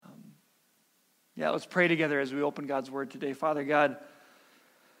Let's pray together as we open God's word today. Father God,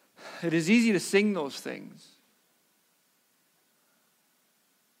 it is easy to sing those things.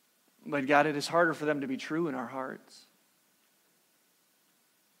 But God, it is harder for them to be true in our hearts.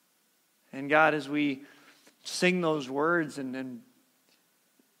 And God, as we sing those words and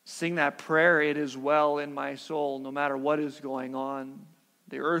sing that prayer, it is well in my soul, no matter what is going on.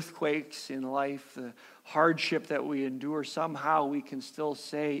 The earthquakes in life, the hardship that we endure, somehow we can still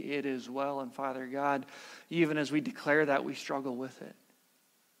say it is well. And Father God, even as we declare that, we struggle with it.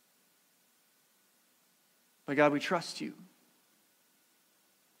 But God, we trust you.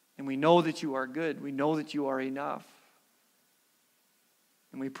 And we know that you are good. We know that you are enough.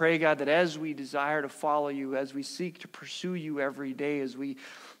 And we pray, God, that as we desire to follow you, as we seek to pursue you every day, as we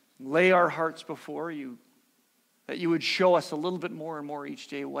lay our hearts before you, that you would show us a little bit more and more each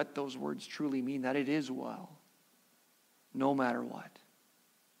day what those words truly mean, that it is well, no matter what.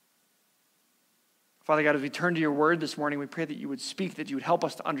 Father God, as we turn to your word this morning, we pray that you would speak, that you would help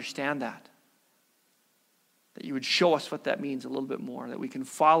us to understand that you would show us what that means a little bit more, that we can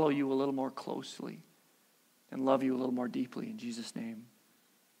follow you a little more closely and love you a little more deeply. In Jesus' name,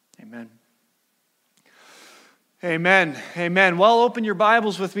 amen. Amen. Amen. Well, open your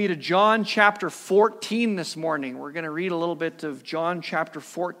Bibles with me to John chapter 14 this morning. We're going to read a little bit of John chapter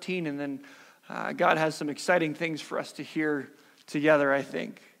 14, and then God has some exciting things for us to hear together, I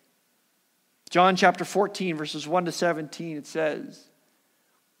think. John chapter 14, verses 1 to 17, it says,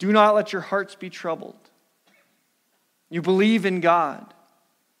 "Do not let your hearts be troubled. You believe in God.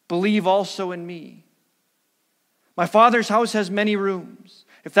 Believe also in me. My Father's house has many rooms.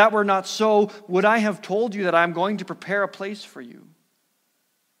 If that were not so, would I have told you that I am going to prepare a place for you?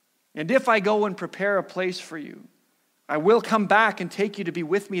 And if I go and prepare a place for you, I will come back and take you to be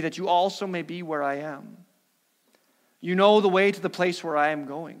with me, that you also may be where I am. You know the way to the place where I am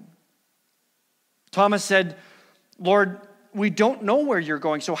going." Thomas said, "Lord, we don't know where you're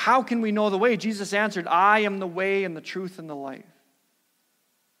going, so how can we know the way?" Jesus answered, "I am the way and the truth and the life.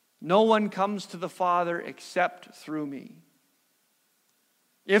 No one comes to the Father except through me.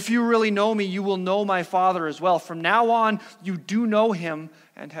 If you really know me, you will know my Father as well. From now on, you do know him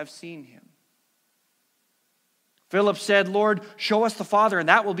and have seen him." Philip said, "Lord, show us the Father, and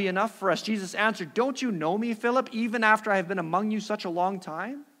that will be enough for us." Jesus answered, "Don't you know me, Philip, even after I have been among you such a long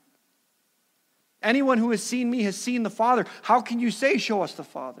time? Anyone who has seen me has seen the Father. How can you say, 'Show us the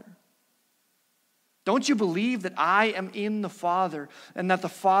Father'? Don't you believe that I am in the Father and that the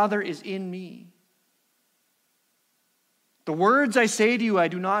Father is in me? The words I say to you, I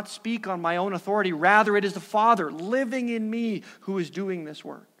do not speak on my own authority. Rather, it is the Father living in me who is doing this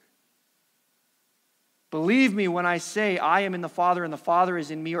work. Believe me when I say I am in the Father and the Father is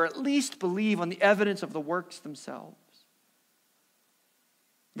in me, or at least believe on the evidence of the works themselves.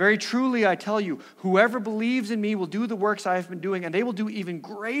 Very truly, I tell you, whoever believes in me will do the works I have been doing, and they will do even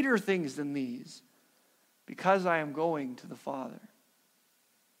greater things than these, because I am going to the Father.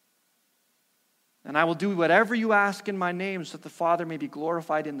 And I will do whatever you ask in my name, so that the Father may be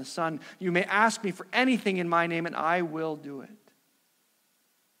glorified in the Son. You may ask me for anything in my name, and I will do it.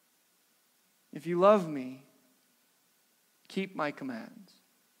 If you love me, keep my commands.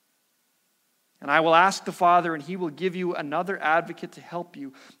 And I will ask the Father, and he will give you another advocate to help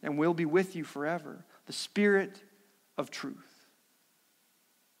you, and will be with you forever, the Spirit of truth.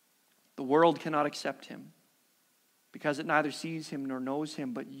 The world cannot accept him, because it neither sees him nor knows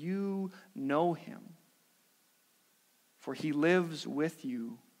him, but you know him, for he lives with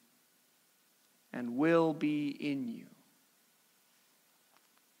you and will be in you."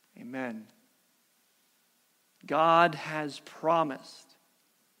 Amen. God has promised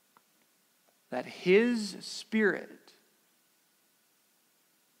that his Spirit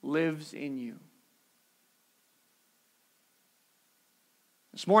lives in you.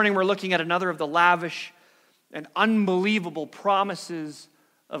 This morning we're looking at another of the lavish and unbelievable promises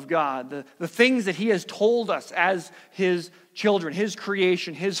of God. The things that he has told us as his children, his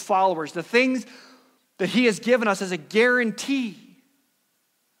creation, his followers. The things that he has given us as a guarantee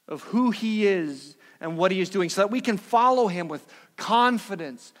of who he is and what he is doing, so that we can follow him with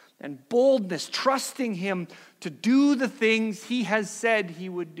confidence and boldness, trusting him to do the things he has said he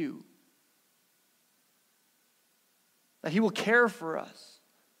would do. That he will care for us,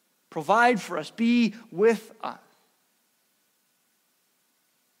 provide for us, be with us.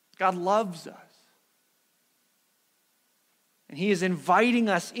 God loves us. And he is inviting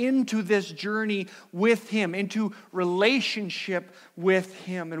us into this journey with him, into relationship with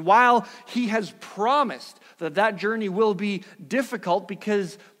him. And while he has promised that that journey will be difficult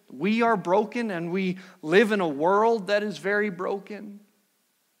because we are broken and we live in a world that is very broken,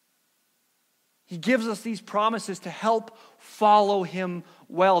 He gives us these promises to help follow him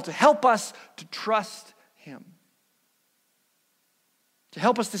well, to help us to trust him, to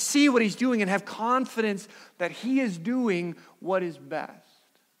help us to see what he's doing and have confidence that he is doing what is best.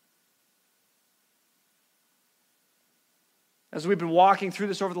 As we've been walking through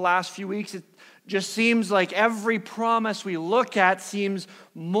this over the last few weeks, it just seems like every promise we look at seems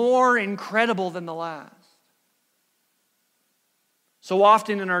more incredible than the last. So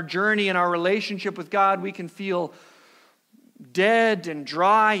often in our journey, in our relationship with God, we can feel dead and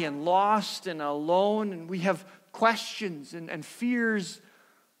dry and lost and alone, and we have questions and fears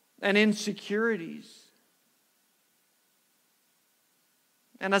and insecurities.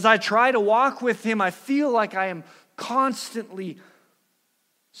 And as I try to walk with him, I feel like I am constantly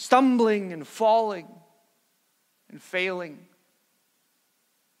stumbling and falling and failing.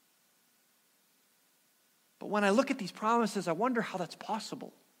 But when I look at these promises, I wonder how that's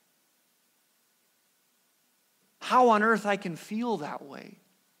possible. How on earth I can feel that way.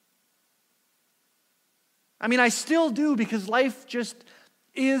 I mean, I still do, because life just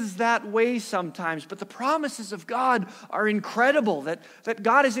is that way sometimes. But the promises of God are incredible, that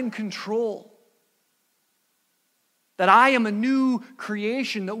God is in control. That I am a new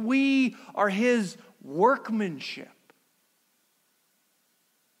creation, that we are his workmanship.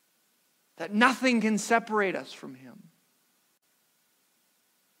 That nothing can separate us from him.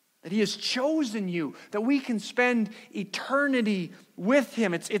 That he has chosen you, that we can spend eternity with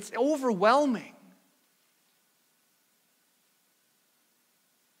him. It's overwhelming.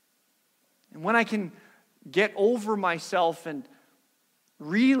 And when I can get over myself and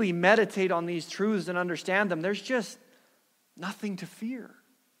really meditate on these truths and understand them, there's just nothing to fear.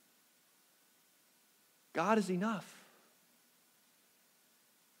 God is enough.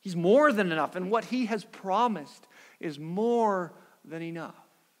 He's more than enough, and what he has promised is more than enough.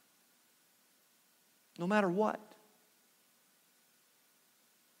 No matter what.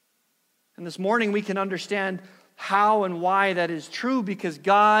 And this morning we can understand how and why that is true, because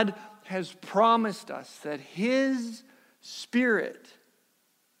God has promised us that his Spirit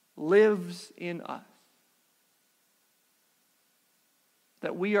lives in us.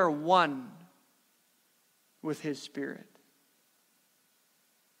 That we are one with his Spirit.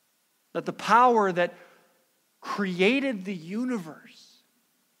 That the power that created the universe,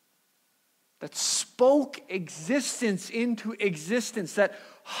 that spoke existence into existence, that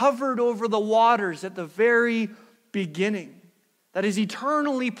hovered over the waters at the very beginning, that is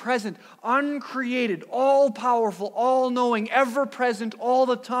eternally present, uncreated, all-powerful, all-knowing, ever-present, all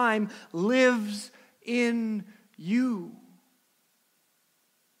the time, lives in you.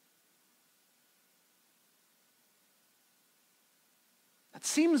 That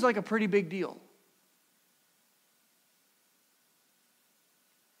seems like a pretty big deal.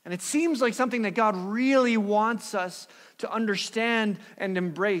 And it seems like something that God really wants us to understand and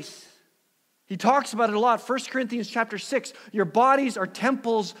embrace. He talks about it a lot. 1 Corinthians chapter 6, your bodies are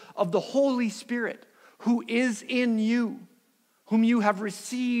temples of the Holy Spirit, who is in you, whom you have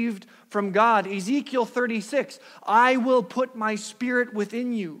received from God. Ezekiel 36, I will put my Spirit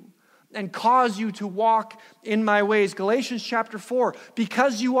within you and cause you to walk in my ways. Galatians chapter 4,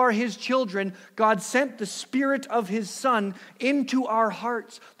 because you are his children, God sent the Spirit of his Son into our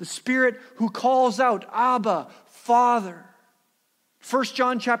hearts, the Spirit who calls out, Abba, Father. 1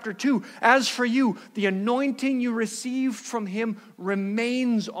 John chapter 2, as for you, the anointing you received from him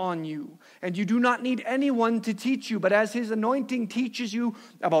remains on you, and you do not need anyone to teach you, but as his anointing teaches you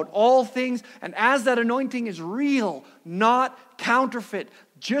about all things, and as that anointing is real, not counterfeit,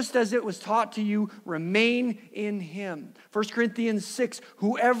 just as it was taught to you, remain in him. 1 Corinthians 6,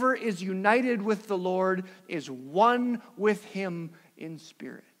 whoever is united with the Lord is one with him in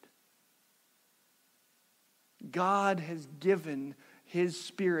spirit. God has given his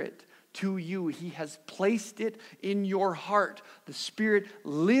Spirit to you. He has placed it in your heart. The Spirit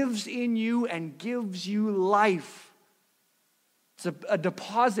lives in you and gives you life. It's a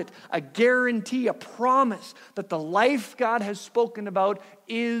deposit, a guarantee, a promise that the life God has spoken about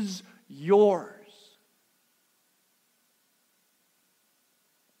is yours.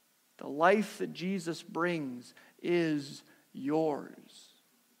 The life that Jesus brings is yours.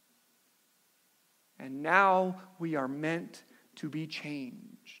 And now we are meant to be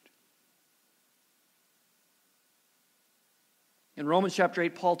changed. In Romans chapter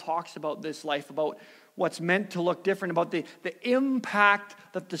 8, Paul talks about this life, about what's meant to look different, about the impact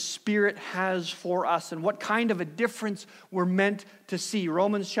that the Spirit has for us and what kind of a difference we're meant to see.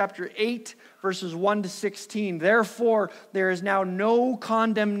 Romans chapter 8, verses 1 to 16. Therefore, there is now no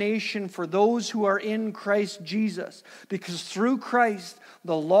condemnation for those who are in Christ Jesus, because through Christ,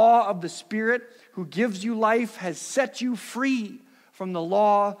 the law of the Spirit who gives you life has set you free from the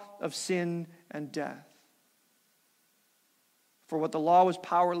law of sin and death. For what the law was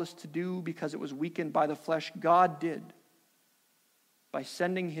powerless to do because it was weakened by the flesh, God did by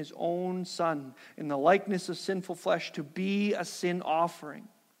sending his own Son in the likeness of sinful flesh to be a sin offering.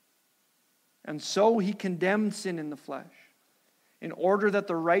 And so he condemned sin in the flesh, in order that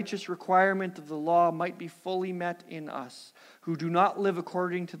the righteous requirement of the law might be fully met in us, who do not live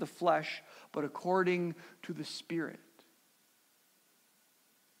according to the flesh, but according to the Spirit.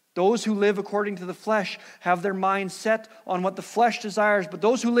 Those who live according to the flesh have their mind set on what the flesh desires, but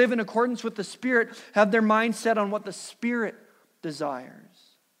those who live in accordance with the Spirit have their mind set on what the Spirit desires.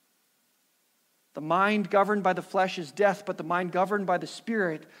 The mind governed by the flesh is death, but the mind governed by the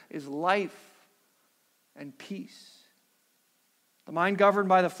Spirit is life and peace. The mind governed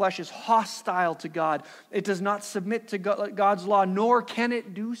by the flesh is hostile to God. It does not submit to God's law, nor can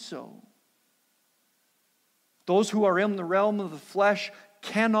it do so. Those who are in the realm of the flesh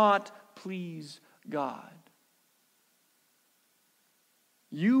cannot please God.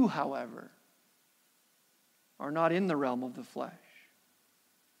 You, however, are not in the realm of the flesh,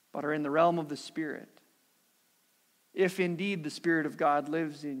 but are in the realm of the Spirit, if indeed the Spirit of God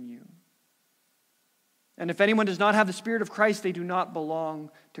lives in you. And if anyone does not have the Spirit of Christ, they do not belong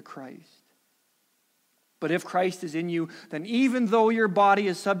to Christ. But if Christ is in you, then even though your body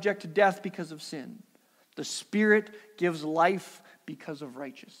is subject to death because of sin, the Spirit gives life because of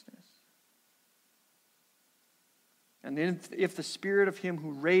righteousness. And if the Spirit of him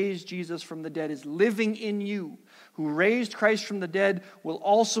who raised Jesus from the dead is living in you, who raised Christ from the dead, will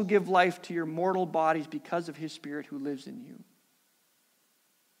also give life to your mortal bodies because of his Spirit who lives in you.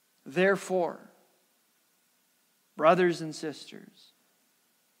 Therefore, brothers and sisters,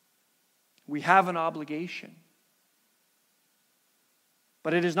 we have an obligation.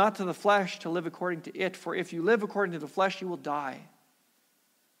 But it is not to the flesh to live according to it, for if you live according to the flesh, you will die.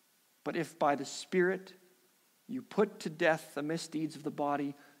 But if by the Spirit you put to death the misdeeds of the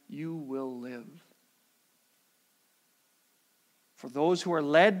body, you will live. For those who are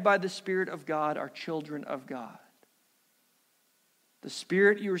led by the Spirit of God are children of God. The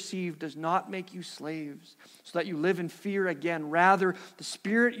Spirit you received does not make you slaves, so that you live in fear again. Rather, the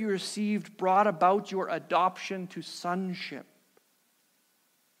Spirit you received brought about your adoption to sonship.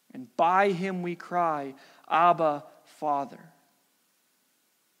 And by him we cry, Abba, Father.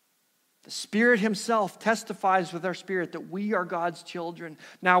 The Spirit himself testifies with our spirit that we are God's children.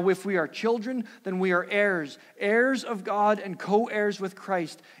 Now, if we are children, then we are heirs, heirs of God and co-heirs with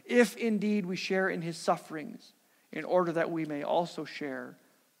Christ, if indeed we share in his sufferings, in order that we may also share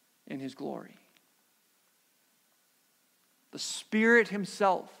in his glory. The Spirit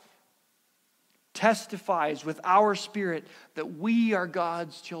himself testifies with our spirit that we are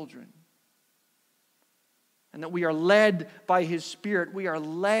God's children. And that we are led by his Spirit. We are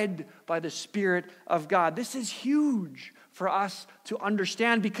led by the Spirit of God. This is huge for us to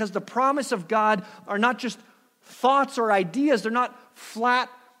understand, because the promise of God are not just thoughts or ideas. They're not flat,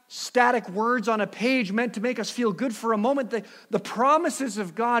 static words on a page meant to make us feel good for a moment. The promises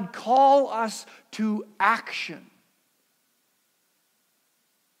of God call us to action.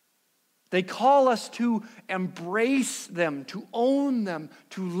 They call us to embrace them, to own them,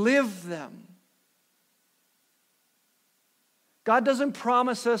 to live them. God doesn't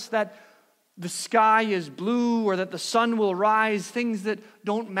promise us that the sky is blue or that the sun will rise, things that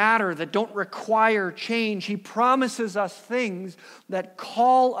don't matter, that don't require change. He promises us things that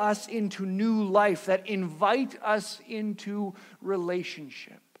call us into new life, that invite us into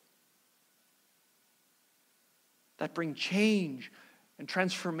relationship, that bring change and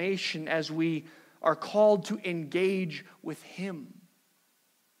transformation as we are called to engage with him,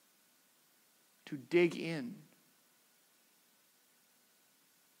 to dig in.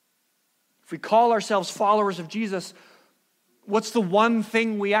 If we call ourselves followers of Jesus, what's the one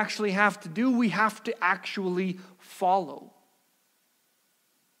thing we actually have to do? We have to actually follow.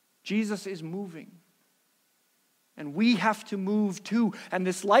 Jesus is moving. And we have to move too. And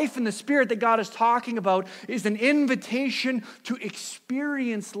this life in the Spirit that God is talking about is an invitation to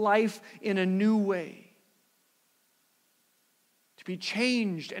experience life in a new way. To be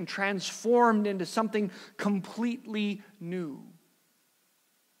changed and transformed into something completely new.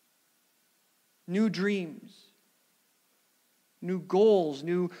 New dreams, new goals,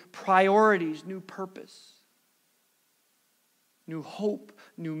 new priorities, new purpose, new hope,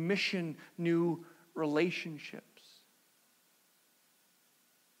 new mission, new relationships.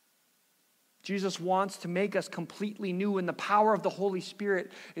 Jesus wants to make us completely new, and the power of the Holy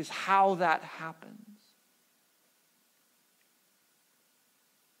Spirit is how that happens.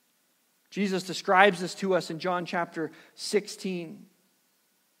 Jesus describes this to us in John chapter 16.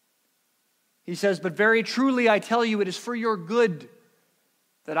 He says, "But very truly I tell you, it is for your good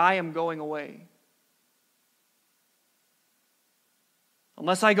that I am going away.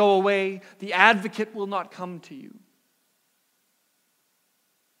 Unless I go away, the advocate will not come to you.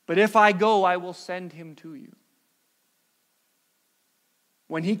 But if I go, I will send him to you.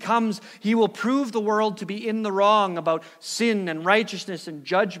 When he comes, he will prove the world to be in the wrong about sin and righteousness and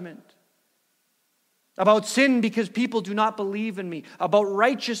judgment. About sin because people do not believe in me. About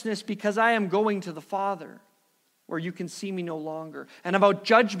righteousness because I am going to the Father, where you can see me no longer. And about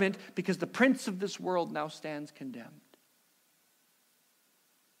judgment because the prince of this world now stands condemned.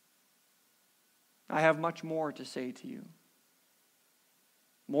 I have much more to say to you,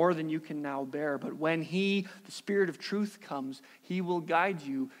 more than you can now bear. But when he, the Spirit of truth, comes, he will guide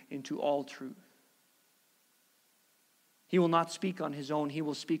you into all truth. He will not speak on his own. He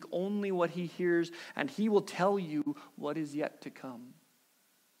will speak only what he hears, and he will tell you what is yet to come.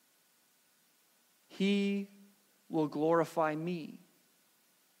 He will glorify me,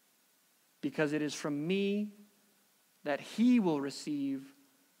 because it is from me that he will receive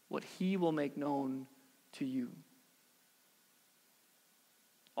what he will make known to you.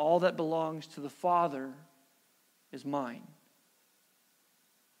 All that belongs to the Father is mine.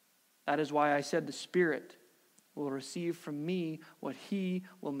 That is why I said the Spirit will receive from me what he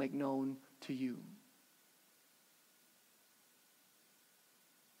will make known to you."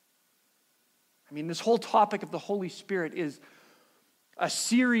 I mean, this whole topic of the Holy Spirit is a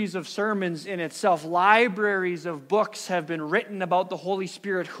series of sermons in itself. Libraries of books have been written about the Holy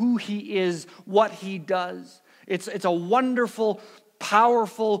Spirit, who he is, what he does. It's a wonderful,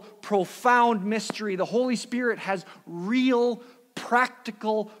 powerful, profound mystery. The Holy Spirit has real,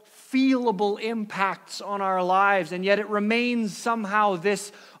 practical, feelable impacts on our lives, and yet it remains somehow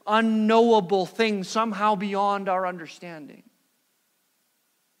this unknowable thing, somehow beyond our understanding.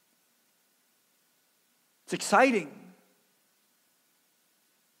 It's exciting.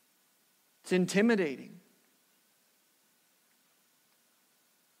 It's intimidating.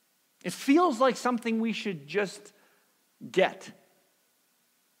 It feels like something we should just get.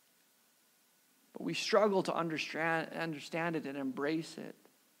 But we struggle to understand it and embrace it.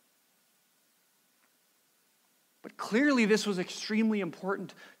 But clearly this was extremely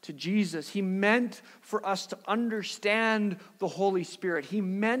important to Jesus. He meant for us to understand the Holy Spirit. He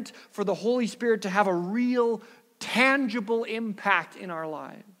meant for the Holy Spirit to have a real, tangible impact in our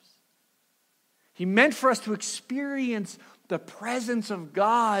lives. He meant for us to experience the presence of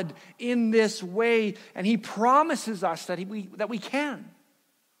God in this way, and he promises us that we can.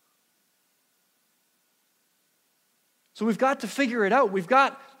 So we've got to figure it out. We've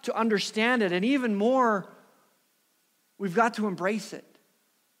got to understand it, and even more, we've got to embrace it.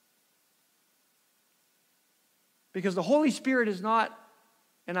 Because the Holy Spirit is not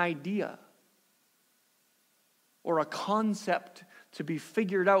an idea or a concept to be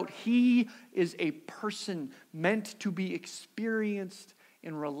figured out. He is a person meant to be experienced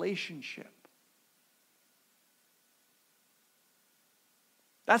in relationship.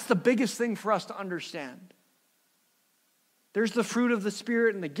 That's the biggest thing for us to understand. There's the fruit of the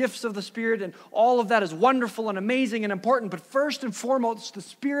Spirit and the gifts of the Spirit, and all of that is wonderful and amazing and important. But first and foremost, the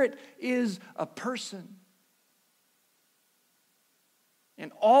Spirit is a person.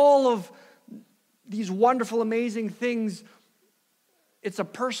 And all of these wonderful, amazing things, it's a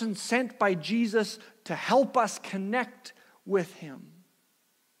person sent by Jesus to help us connect with him.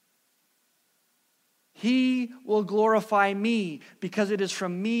 He will glorify me, because it is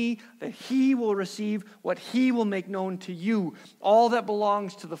from me that he will receive what he will make known to you. All that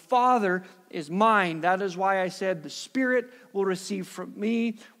belongs to the Father is mine. That is why I said the Spirit will receive from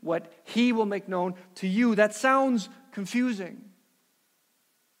me what he will make known to you. That sounds confusing.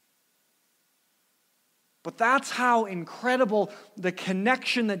 But that's how incredible the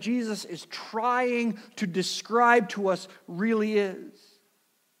connection that Jesus is trying to describe to us really is.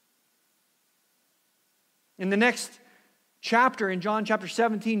 In the next chapter, in John chapter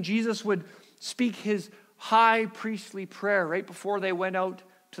 17, Jesus would speak his high priestly prayer right before they went out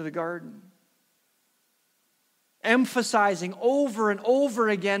to the garden, emphasizing over and over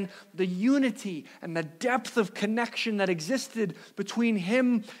again the unity and the depth of connection that existed between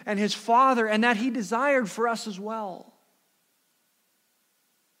him and his Father, and that he desired for us as well.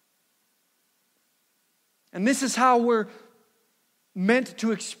 And this is how we're meant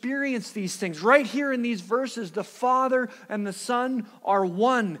to experience these things. Right here in these verses, the Father and the Son are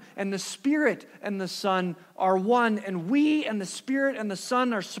one, and the Spirit and the Son are one, and we and the Spirit and the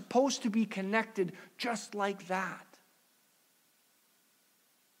Son are supposed to be connected just like that.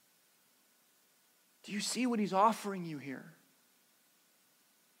 Do you see what he's offering you here?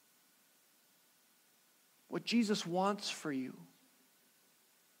 What Jesus wants for you.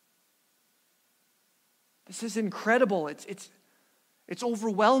 This is incredible. It's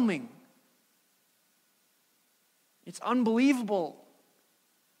overwhelming. It's unbelievable.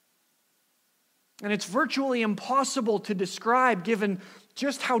 And it's virtually impossible to describe, given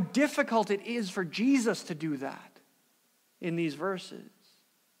just how difficult it is for Jesus to do that in these verses.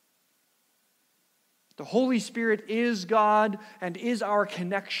 The Holy Spirit is God and is our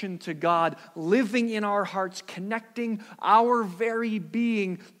connection to God, living in our hearts, connecting our very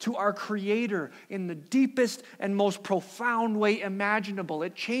being to our Creator in the deepest and most profound way imaginable.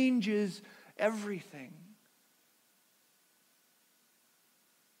 It changes everything.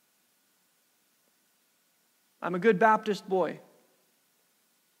 I'm a good Baptist boy.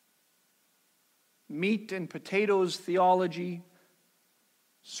 Meat and potatoes theology.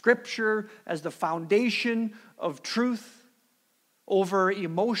 Scripture as the foundation of truth over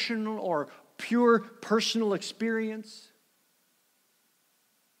emotional or pure personal experience.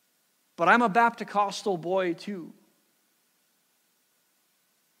 But I'm a Baptist boy too.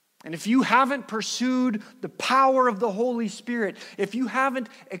 And if you haven't pursued the power of the Holy Spirit, if you haven't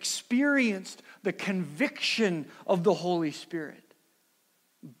experienced the conviction of the Holy Spirit,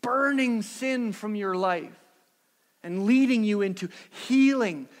 burning sin from your life, and leading you into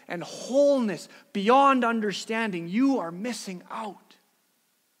healing and wholeness beyond understanding, you are missing out.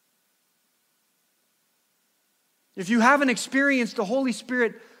 If you haven't experienced the Holy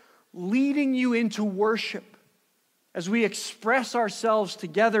Spirit leading you into worship, as we express ourselves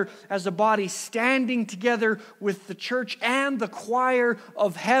together as a body, standing together with the church and the choir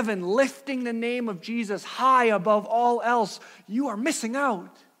of heaven, lifting the name of Jesus high above all else, you are missing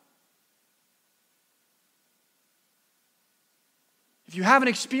out. If you haven't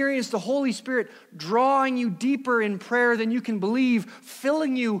experienced the Holy Spirit drawing you deeper in prayer than you can believe,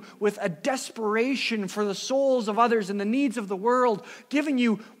 filling you with a desperation for the souls of others and the needs of the world, giving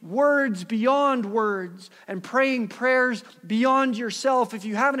you words beyond words and praying prayers beyond yourself, if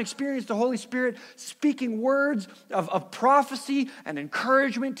you haven't experienced the Holy Spirit speaking words of prophecy and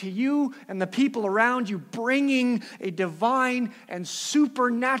encouragement to you and the people around you, bringing a divine and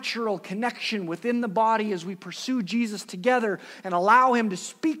supernatural connection within the body as we pursue Jesus together and allow Him to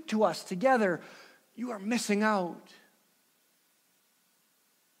speak to us together, you are missing out.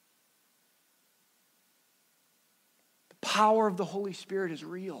 The power of the Holy Spirit is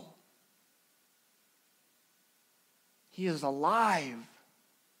real. He is alive.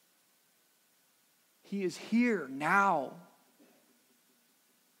 He is here now.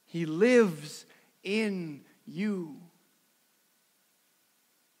 He lives in you.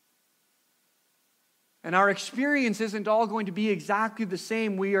 And our experience isn't all going to be exactly the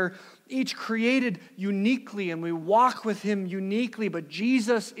same. We are each created uniquely and we walk with Him uniquely, but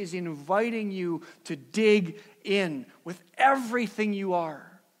Jesus is inviting you to dig in with everything you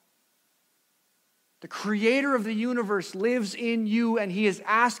are. The Creator of the universe lives in you and He is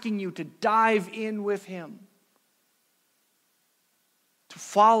asking you to dive in with Him, to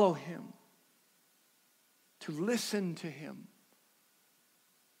follow Him, to listen to Him,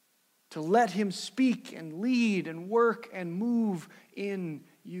 to let Him speak and lead and work and move in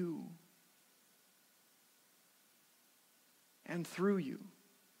you and through you.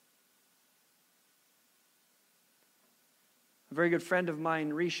 A very good friend of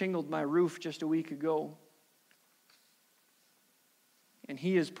mine reshingled my roof just a week ago. And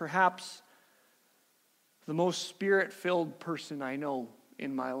he is perhaps the most Spirit-filled person I know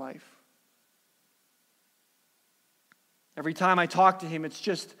in my life. Every time I talk to him, it's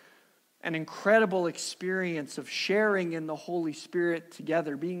just an incredible experience of sharing in the Holy Spirit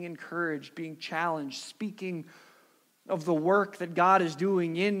together, being encouraged, being challenged, speaking of the work that God is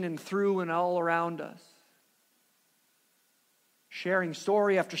doing in and through and all around us. Sharing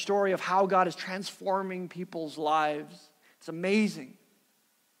story after story of how God is transforming people's lives. It's amazing.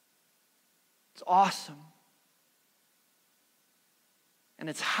 It's awesome. And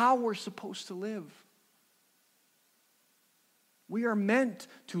it's how we're supposed to live. We are meant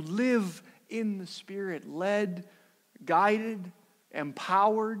to live in the Spirit, led, guided,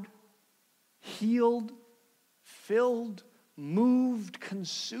 empowered, healed, filled, moved,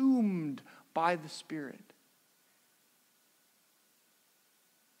 consumed by the Spirit.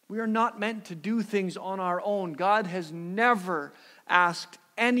 We are not meant to do things on our own. God has never asked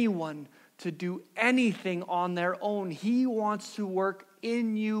anyone to do anything on their own. He wants to work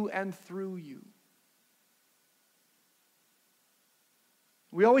in you and through you.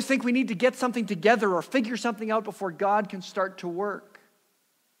 We always think we need to get something together or figure something out before God can start to work.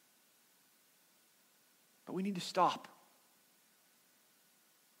 But we need to stop.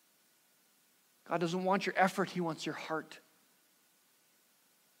 God doesn't want your effort, He wants your heart.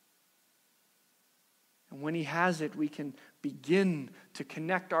 And when He has it, we can begin to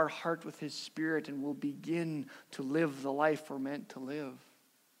connect our heart with His Spirit, and we'll begin to live the life we're meant to live.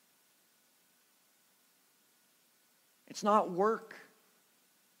 It's not work.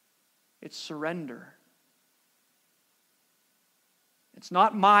 It's surrender. It's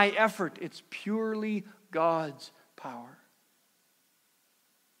not my effort. It's purely God's power.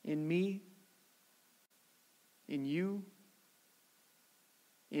 In me, in you,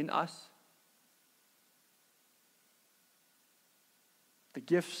 in us. The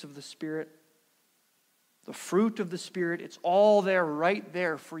gifts of the Spirit, the fruit of the Spirit, it's all there, right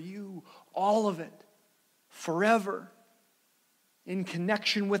there for you. All of it. Forever. In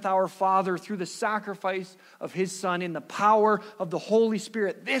connection with our Father through the sacrifice of His Son, in the power of the Holy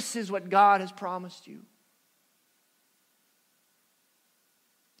Spirit. This is what God has promised you.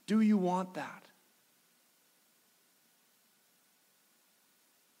 Do you want that?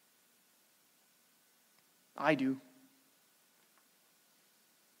 I do.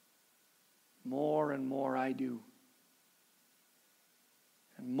 More and more I do.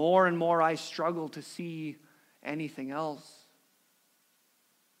 And more I struggle to see anything else.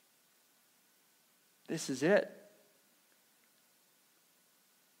 This is it.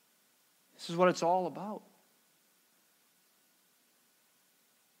 This is what it's all about.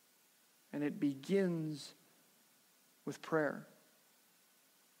 And it begins with prayer.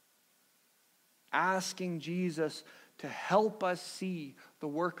 Asking Jesus to help us see the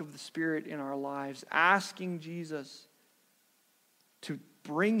work of the Spirit in our lives. Asking Jesus to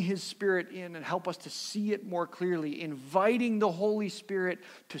bring His Spirit in and help us to see it more clearly. Inviting the Holy Spirit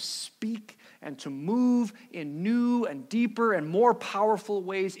to speak and to move in new and deeper and more powerful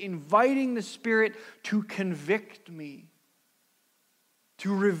ways. Inviting the Spirit to convict me.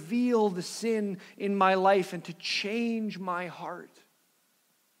 To reveal the sin in my life and to change my heart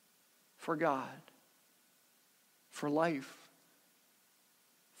for God, for life,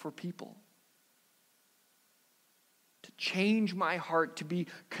 for people. To change my heart, to be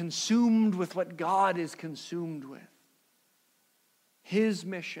consumed with what God is consumed with. His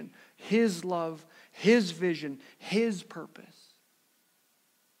mission, His love, His vision, His purpose.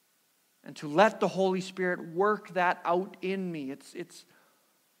 And to let the Holy Spirit work that out in me. It's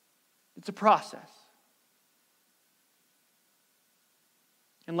a process.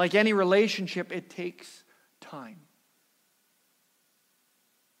 And like any relationship, it takes time.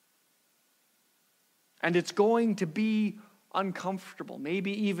 And it's going to be uncomfortable,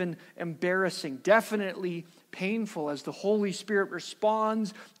 maybe even embarrassing, definitely painful as the Holy Spirit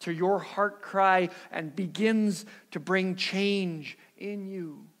responds to your heart cry and begins to bring change in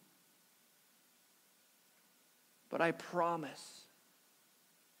you. But I promise,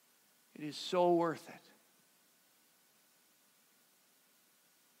 it is so worth it.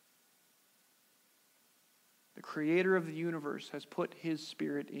 The Creator of the universe has put His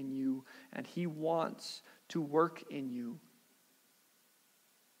Spirit in you, and He wants to work in you.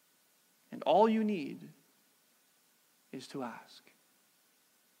 And all you need is to ask.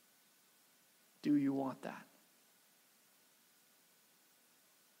 Do you want that?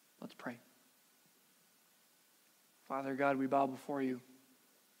 Let's pray. Father God, we bow before you,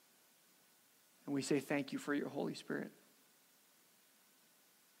 and we say thank you for your Holy Spirit.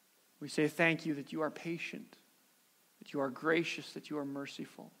 We say thank you that you are patient, that you are gracious, that you are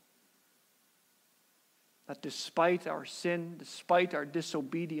merciful. That despite our sin, despite our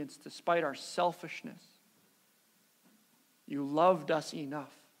disobedience, despite our selfishness, you loved us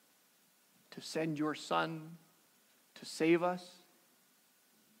enough to send your Son to save us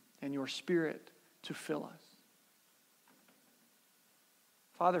and your Spirit to fill us.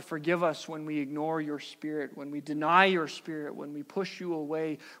 Father, forgive us when we ignore your Spirit, when we deny your Spirit, when we push you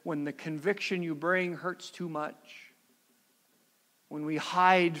away, when the conviction you bring hurts too much. When we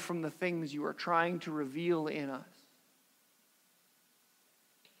hide from the things you are trying to reveal in us.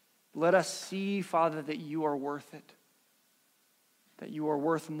 Let us see, Father, that you are worth it. That you are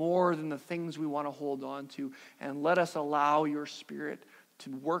worth more than the things we want to hold on to. And let us allow your Spirit to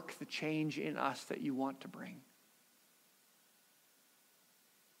work the change in us that you want to bring.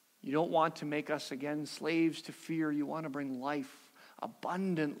 You don't want to make us again slaves to fear. You want to bring life,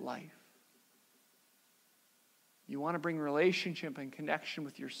 abundant life. You want to bring relationship and connection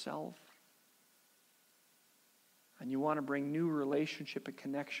with yourself. And you want to bring new relationship and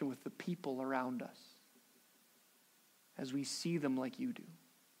connection with the people around us as we see them like you do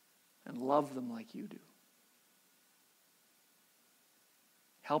and love them like you do.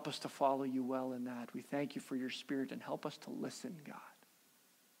 Help us to follow you well in that. We thank you for your Spirit, and help us to listen, God.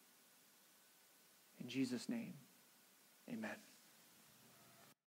 In Jesus' name, amen.